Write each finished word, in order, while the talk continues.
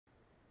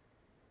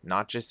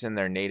not just in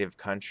their native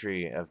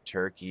country of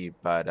Turkey,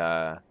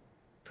 but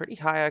pretty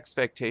high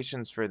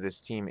expectations for this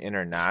team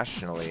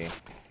internationally.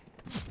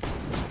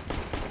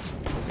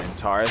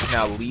 Zantares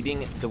now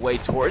leading the way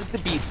towards the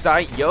B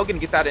site. Yo gonna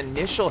get that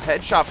initial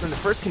headshot from the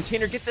first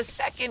container, gets a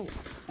second,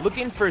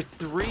 looking for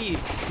three.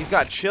 He's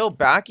got Chill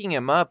backing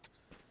him up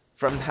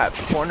from that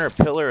corner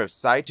pillar of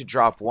sight to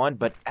drop one,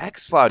 but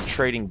xFloud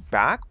trading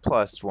back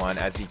 +1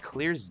 as he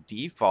clears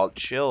default.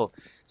 Chill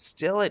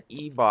still at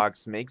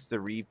E-box, makes the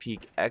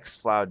repeat.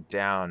 xFloud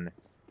down,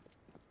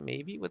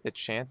 maybe with a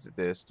chance at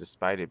this,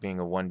 despite it being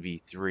a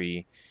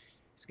 1v3.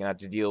 He's going to have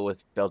to deal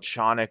with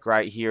Belchonic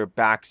right here.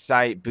 Back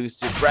sight,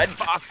 boosted red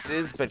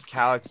boxes, but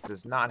Calyx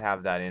does not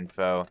have that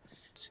info.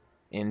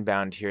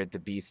 Inbound here at the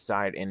B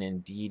side, and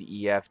indeed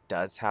EF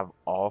does have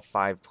all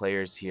 5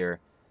 players here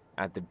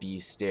at the B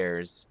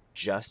stairs.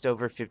 Just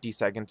over 50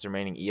 seconds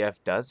remaining.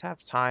 EF does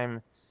have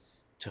time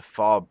to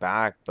fall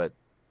back, but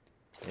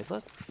they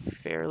look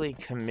fairly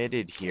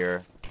committed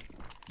here.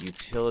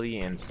 Utility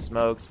and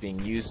smokes being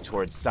used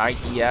towards site.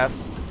 EF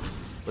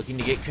looking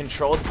to get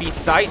control of B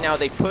site. Now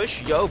they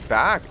push Yo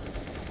back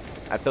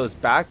at those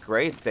back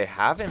grates. They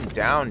have him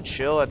down.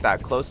 Chill at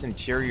that close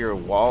interior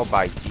wall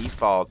by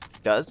default.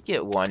 Does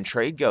get one.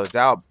 Trade goes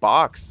out.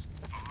 Box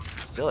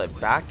still at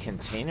back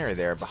container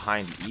there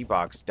behind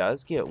E-box.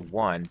 Does get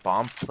one.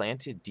 Bomb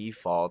planted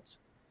default.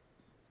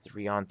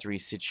 3-on-3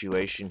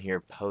 situation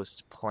here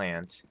post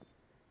plant.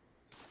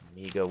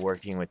 Nemiga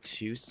working with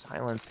 2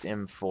 silenced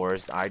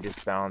M4s. I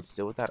disbalance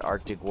still with that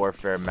Arctic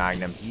Warfare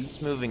Magnum.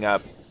 He's moving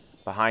up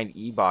behind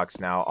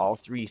E-box now. All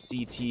 3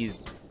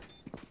 CTs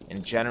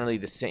in generally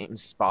the same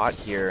spot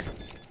here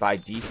by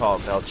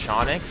default.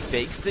 Belchonic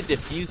fakes the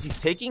defuse. He's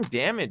taking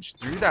damage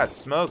through that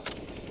smoke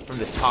from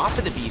the top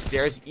of the B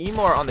stairs.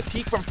 Emor on the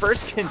peak from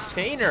first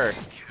container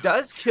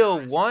does kill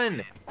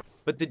one,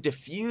 but the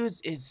defuse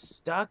is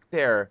stuck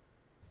there.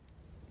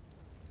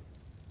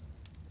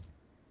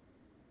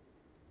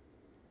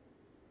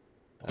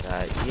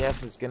 But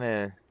EF is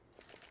gonna,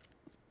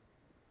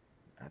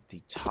 at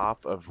the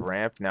top of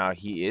ramp now,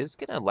 he is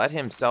gonna let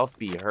himself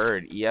be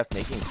heard. EF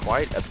making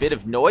quite a bit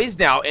of noise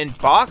now, and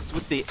Box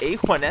with the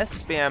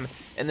A1S spam,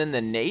 and then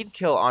the nade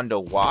kill onto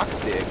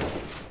Woxic.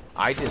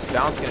 I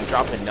Disbalance gonna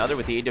drop another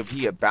with the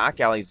AWP at back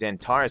alley.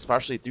 Zantares,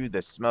 partially through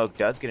the smoke,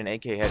 does get an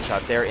AK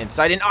headshot there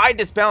inside, and I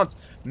Disbalance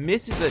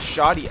misses a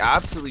shot he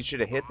absolutely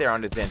should have hit there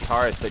onto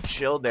Zantares, but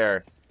Chill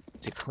there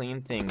to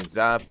clean things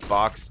up.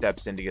 Box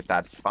steps in to get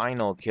that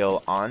final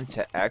kill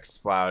onto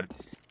xFloud.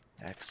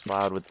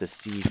 xFloud with the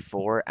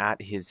C4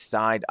 at his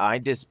side. I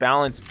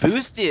Disbalance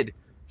boosted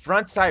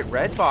front sight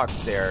red box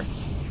there.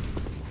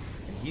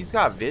 And he's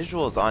got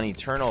visuals on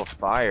Eternal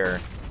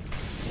Fire.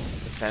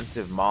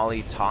 Defensive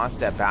molly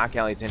tossed at back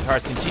alley.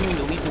 Zantares continuing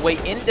to lead the way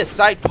into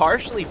sight,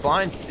 partially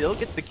blind, still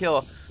gets the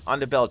kill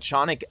onto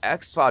Belchonic.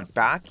 xFloud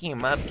backing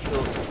him up,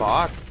 kills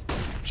Box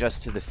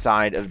just to the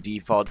side of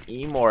default.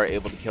 Emor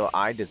able to kill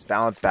I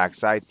Disbalance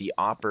backside. The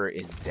Opper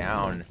is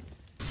down,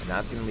 and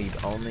that's going to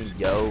leave only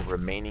Yo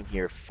remaining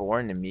here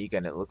for Nemiga,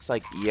 and it looks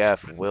like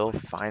EF will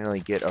finally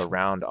get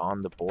around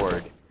on the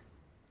board.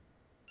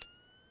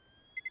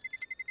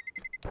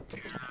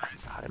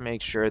 Gotta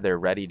make sure they're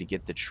ready to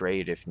get the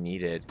trade if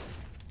needed.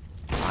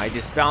 I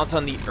Disbalance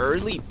on the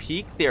early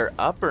peak there,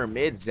 upper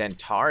mid.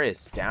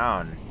 Zantares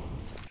down.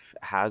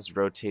 Has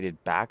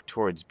rotated back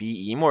towards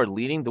B. Emor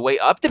leading the way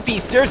up the B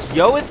stairs.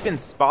 Yo has been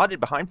spotted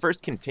behind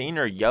first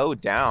container. Yo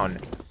down.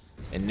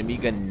 And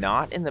Nemiga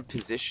not in the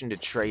position to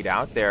trade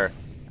out there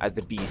at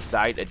the B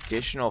site.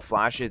 Additional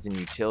flashes and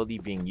utility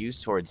being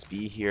used towards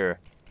B here.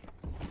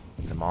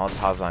 The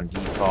Molotovs on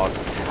default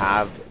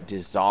have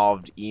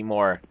dissolved.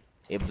 Emor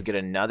able to get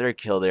another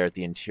kill there at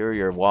the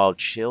interior wall.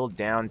 Chill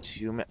down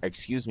to,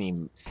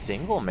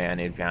 single man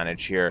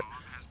advantage here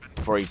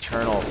for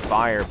Eternal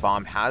Fire.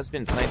 Bomb has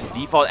been planted.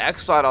 Default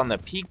xFloud on the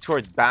peak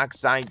towards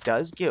backside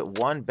does get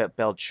one, but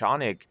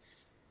Belchonic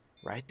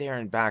right there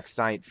in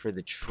backside for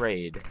the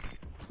trade.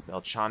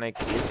 Belchonic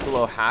is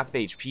below half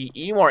HP.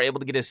 Emor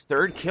able to get his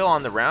 3rd kill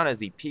on the round as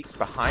he peeks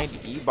behind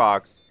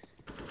E-box.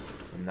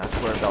 And that's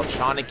where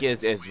Belchonic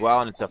is as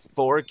well, and it's a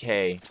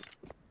 4K.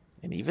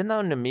 And even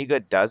though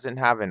Nemiga doesn't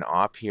have an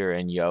op here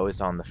and Yo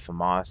is on the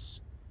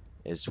FAMAS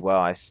as well,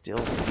 I still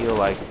feel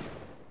like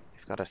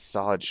they've got a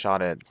solid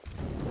shot at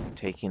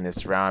taking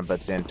this round. But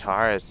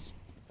Zantares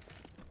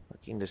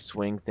looking to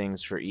swing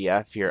things for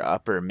EF here.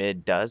 Upper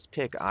mid does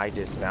pick I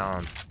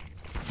Disbalance.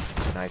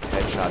 Nice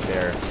headshot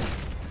there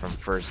from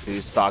first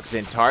boost box.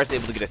 Zantares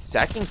able to get a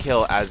 2nd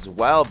kill as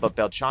well, but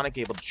Belchonic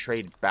able to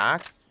trade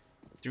back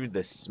through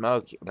the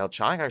smoke.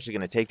 Belchonic actually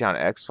going to take down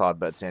xFloud,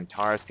 but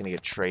Zantares going to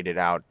get traded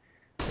out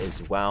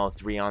as well.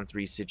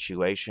 3-on-3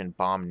 situation.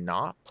 Bomb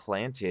not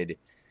planted.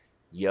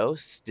 Yo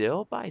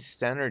still by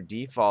center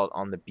default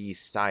on the B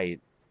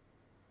site.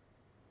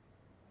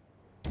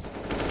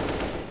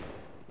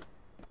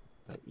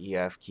 But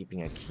EF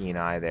keeping a keen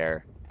eye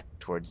there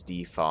towards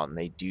default. And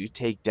they do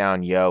take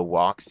down Yo.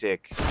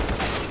 Woxic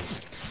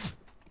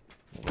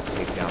will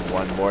take down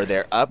one more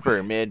there.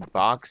 Upper mid.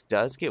 Box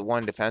does get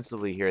one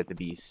defensively here at the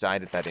B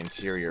side at that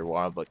interior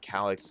wall. But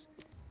Calyx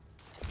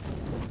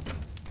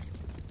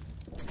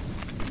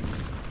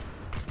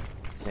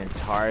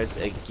Centaurs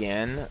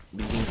again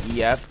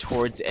leading EF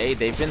towards A.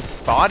 They've been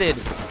spotted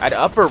at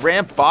upper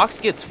ramp. Box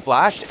gets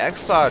flashed.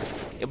 Xcloud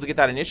able to get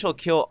that initial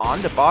kill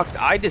onto Box.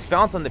 I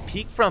disbalance on the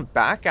peak from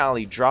back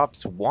alley,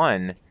 drops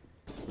 1,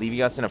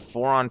 leaving us in a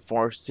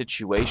 4-on-4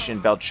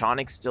 situation.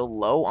 Belchonic still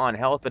low on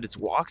health, but it's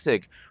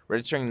Woxic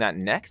registering that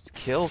next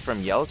kill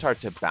from Yellowtar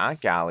to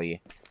back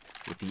alley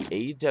with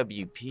the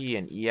AWP,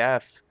 and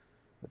EF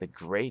with a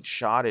great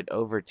shot at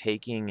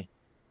overtaking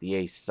the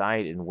A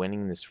site and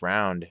winning this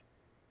round.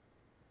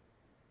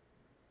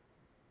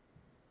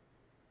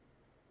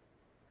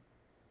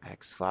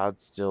 Xcloud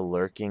still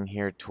lurking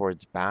here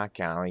towards back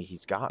alley.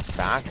 He's got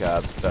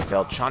backup, but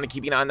Belchonic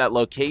keeping an eye on that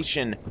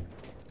location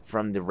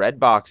from the red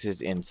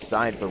boxes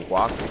inside, but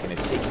Woxic going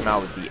to take him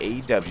out with the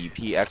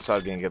AWP.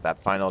 Xcloud going to get that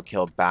final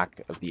kill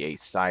back of the A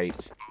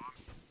site.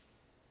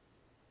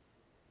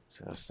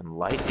 So some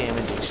light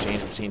damage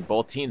exchange between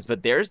both teams,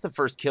 but there's the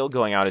first kill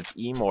going out. It's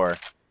Emor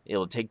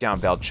able to take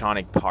down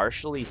Belchonic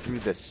partially through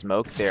the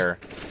smoke there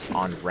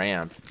on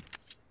ramp.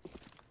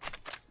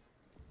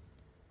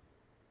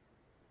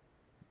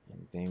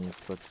 And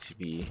things look to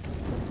be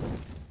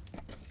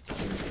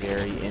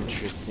very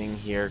interesting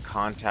here.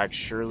 Contact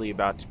surely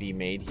about to be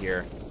made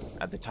here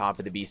at the top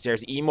of the B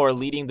stairs. Emor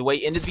leading the way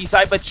into the B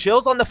side, but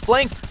Chills on the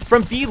flank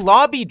from B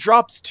lobby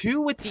drops 2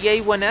 with the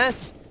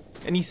A1S.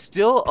 And he's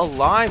still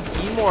alive.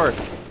 Emor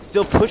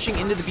still pushing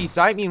into the B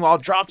side. Meanwhile,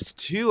 drops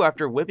 2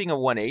 after whipping a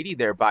 180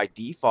 there by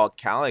default.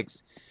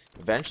 Calyx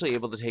eventually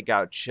able to take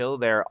out Chill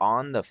there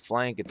on the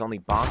flank. It's only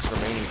Box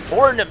remaining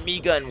for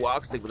Nemiga, and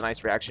Woxic with a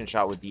nice reaction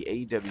shot with the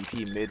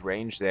AWP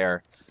mid-range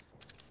there.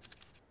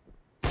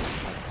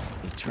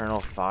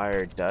 Eternal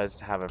Fire does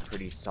have a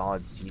pretty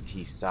solid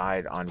CT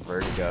side on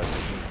Vertigo, so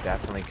he's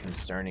definitely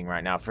concerning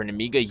right now. For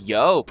Nemiga,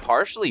 Yo,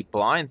 partially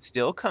blind,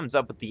 still comes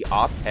up with the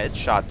op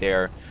headshot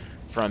there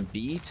from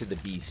B to the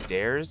B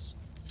stairs.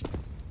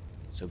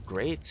 So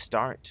great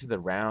start to the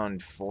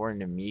round for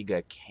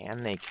Nemiga.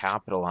 Can they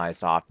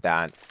capitalize off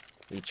that?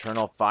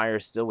 Eternal Fire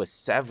still with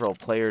several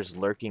players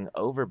lurking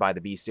over by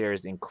the B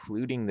stairs,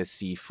 including the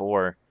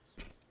C4.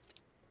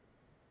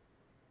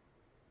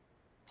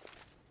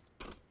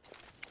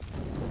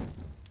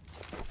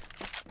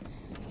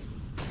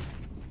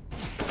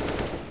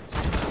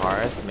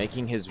 Xantares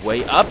making his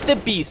way up the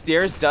B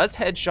stairs, does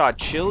headshot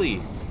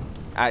Chili.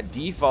 At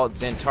default,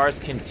 Xantares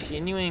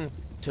continuing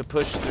to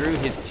push through.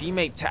 His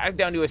teammate tagged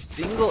down to a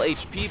single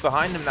HP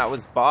behind him. That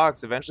was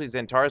Box. Eventually,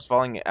 Xantares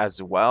falling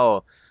as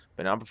well,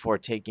 but not before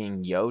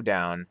taking Yo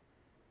down.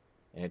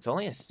 And it's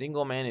only a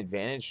single-man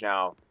advantage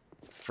now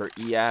for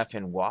EF,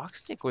 and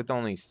Woxic with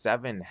only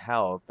 7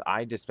 health.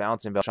 I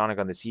disbalance and Belchonic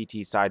on the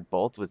CT side,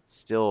 both with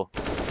still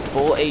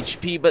full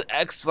HP, but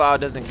Xcloud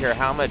doesn't care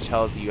how much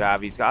health you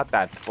have. He's got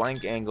that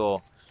flank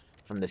angle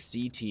from the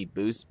CT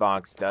boost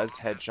box, does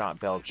headshot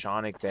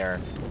Belchonic there.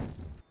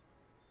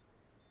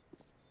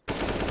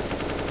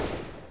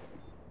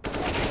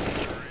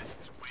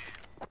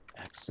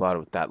 Xcloud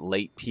with that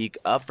late peek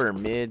upper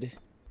mid.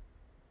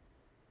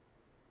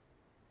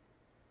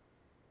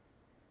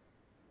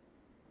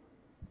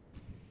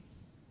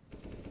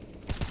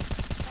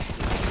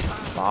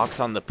 Box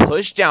on the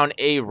push down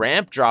A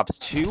ramp, drops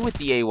 2 with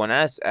the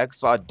A1S.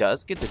 Xcloud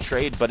does get the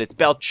trade, but it's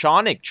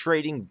Belchonic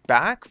trading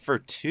back for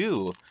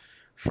 2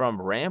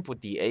 from ramp with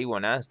the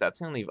A1S.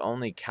 That's going to leave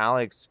only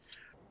Calyx.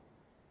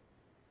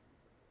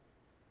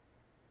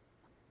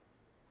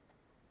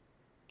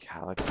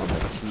 Calyx on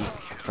the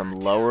peak from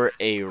lower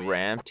A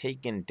ramp,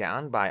 taken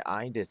down by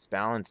I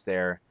disbalance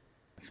there.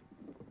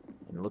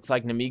 And it looks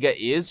like Nemiga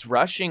is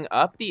rushing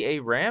up the A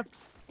ramp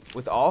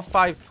with all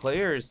 5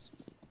 players.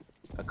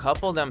 A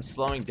couple of them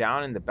slowing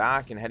down in the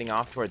back and heading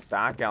off towards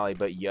back alley,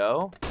 but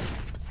Yo,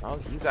 oh,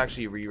 he's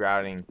actually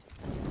rerouting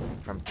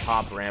from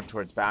top ramp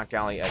towards back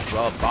alley as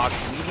well. Box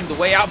leading the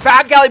way out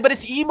back alley, but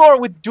it's Emor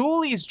with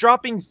dualies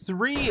dropping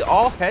 3,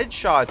 all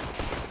headshots.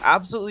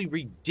 Absolutely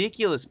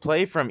ridiculous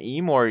play from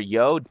Emor.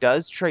 Yo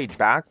does trade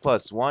back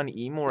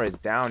 +1. Emor is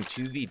down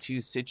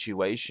 2v2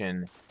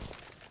 situation.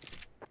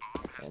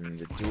 And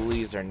the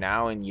dualies are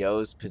now in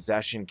Yo's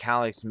possession.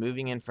 Calyx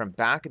moving in from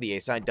back of the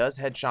A side, does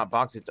headshot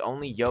Box. It's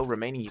only Yo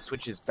remaining. He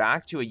switches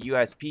back to a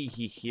USP.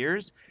 He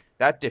hears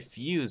that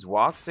defuse.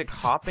 Woxic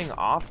hopping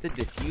off the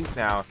defuse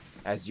now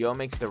as Yo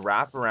makes the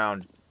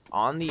wraparound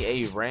on the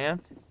A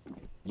ramp.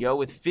 Yo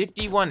with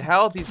 51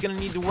 health. He's going to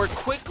need to work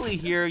quickly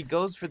here. He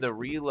goes for the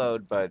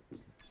reload, but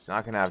he's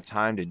not going to have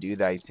time to do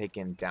that. He's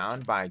taken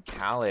down by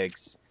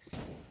Calyx.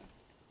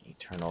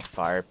 Eternal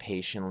Fire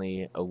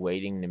patiently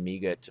awaiting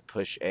Nemiga to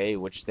push A,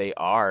 which they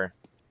are.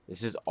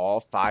 This is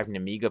all 5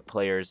 Nemiga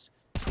players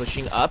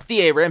pushing up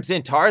the A ramp.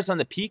 Xantares on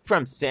the peak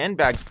from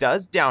Sandbags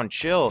does down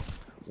Chill.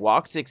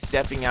 Woxic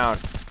stepping out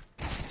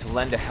to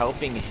lend a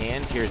helping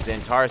hand here.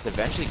 Xantares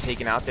eventually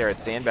taken out there at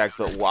Sandbags,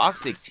 but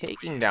Woxic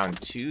taking down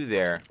 2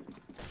 there.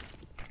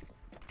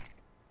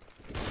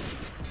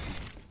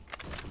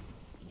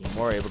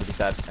 More able to get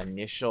that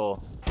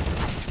initial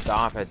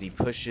stop as he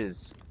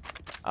pushes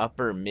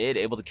upper mid,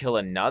 able to kill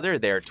another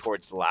there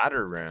towards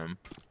ladder room.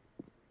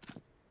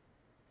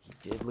 He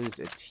did lose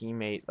a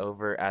teammate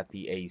over at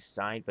the A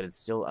site, but it's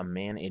still a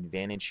man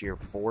advantage here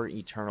for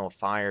Eternal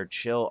Fire.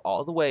 Chill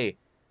all the way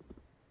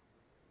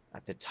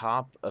at the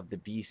top of the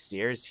B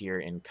stairs here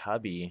in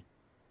Cubby.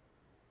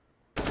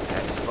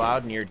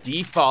 Xfloud near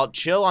default.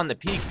 Chill on the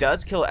peak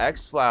does kill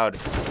Xfloud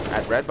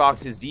at red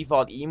box's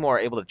default.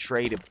 Emor able to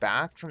trade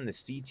back from the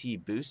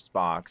CT boost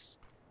box.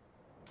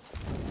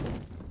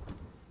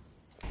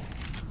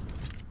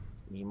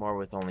 Emor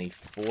with only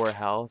 4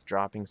 health,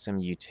 dropping some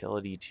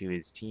utility to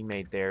his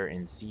teammate there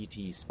in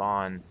CT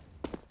spawn.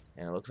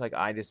 And it looks like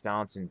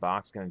iDisbalance and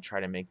Box going to try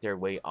to make their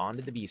way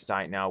onto the B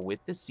site now with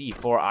the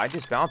C4.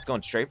 iDisbalance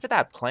going straight for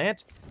that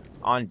plant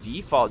on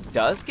default.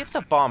 Does get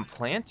the bomb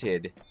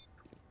planted.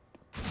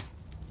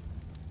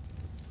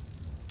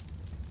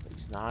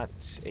 He's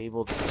not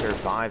able to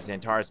survive.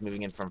 Xantares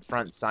moving in from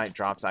front side,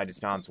 drops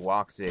iDisbalance,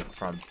 walks it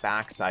from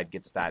backside,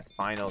 gets that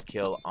final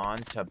kill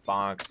onto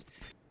Box.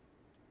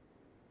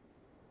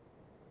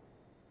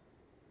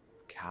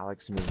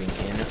 Alex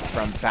moving in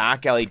from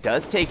back alley,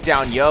 does take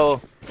down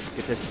Yo.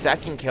 Gets a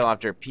second kill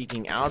after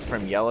peeking out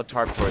from Yellow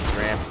Tarp towards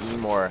ramp.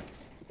 Emor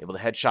able to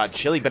headshot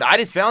Chili, but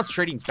iDisbalance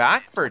trading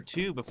back for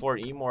 2 before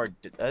Emor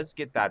does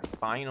get that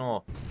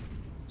final.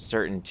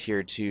 Certain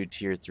tier 2,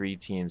 tier 3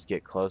 teams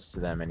get close to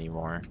them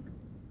anymore,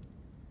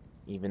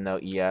 even though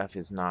EF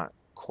is not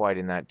quite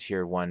in that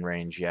tier 1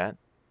 range yet.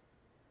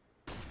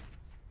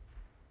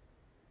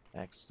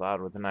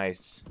 Xcloud with a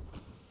nice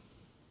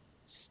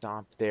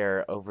stop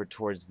there over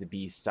towards the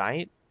B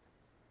site.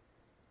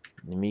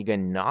 Nemiga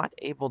not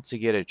able to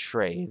get a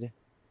trade.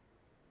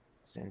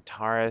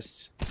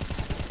 Xantares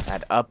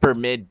at upper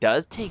mid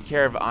does take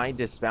care of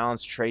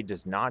iDisbalance. Trade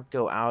does not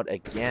go out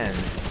again.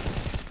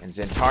 And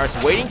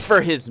Xantares waiting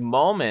for his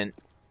moment.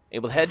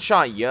 Able to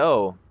headshot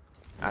Yo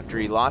after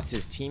he lost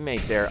his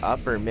teammate there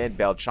upper mid.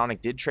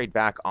 Beltronic did trade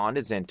back onto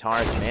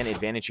Xantares. Man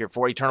advantage here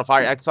for Eternal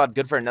Fire. Xcloud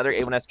good for another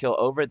A1S kill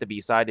over at the B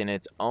side, and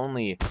it's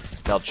only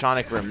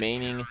Beltronic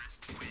remaining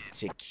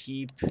to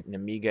keep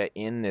Nemiga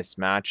in this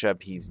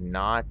matchup. He's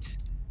not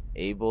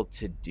able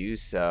to do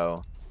so.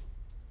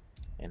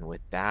 And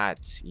with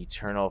that,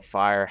 Eternal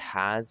Fire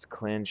has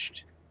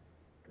clinched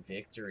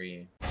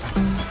victory.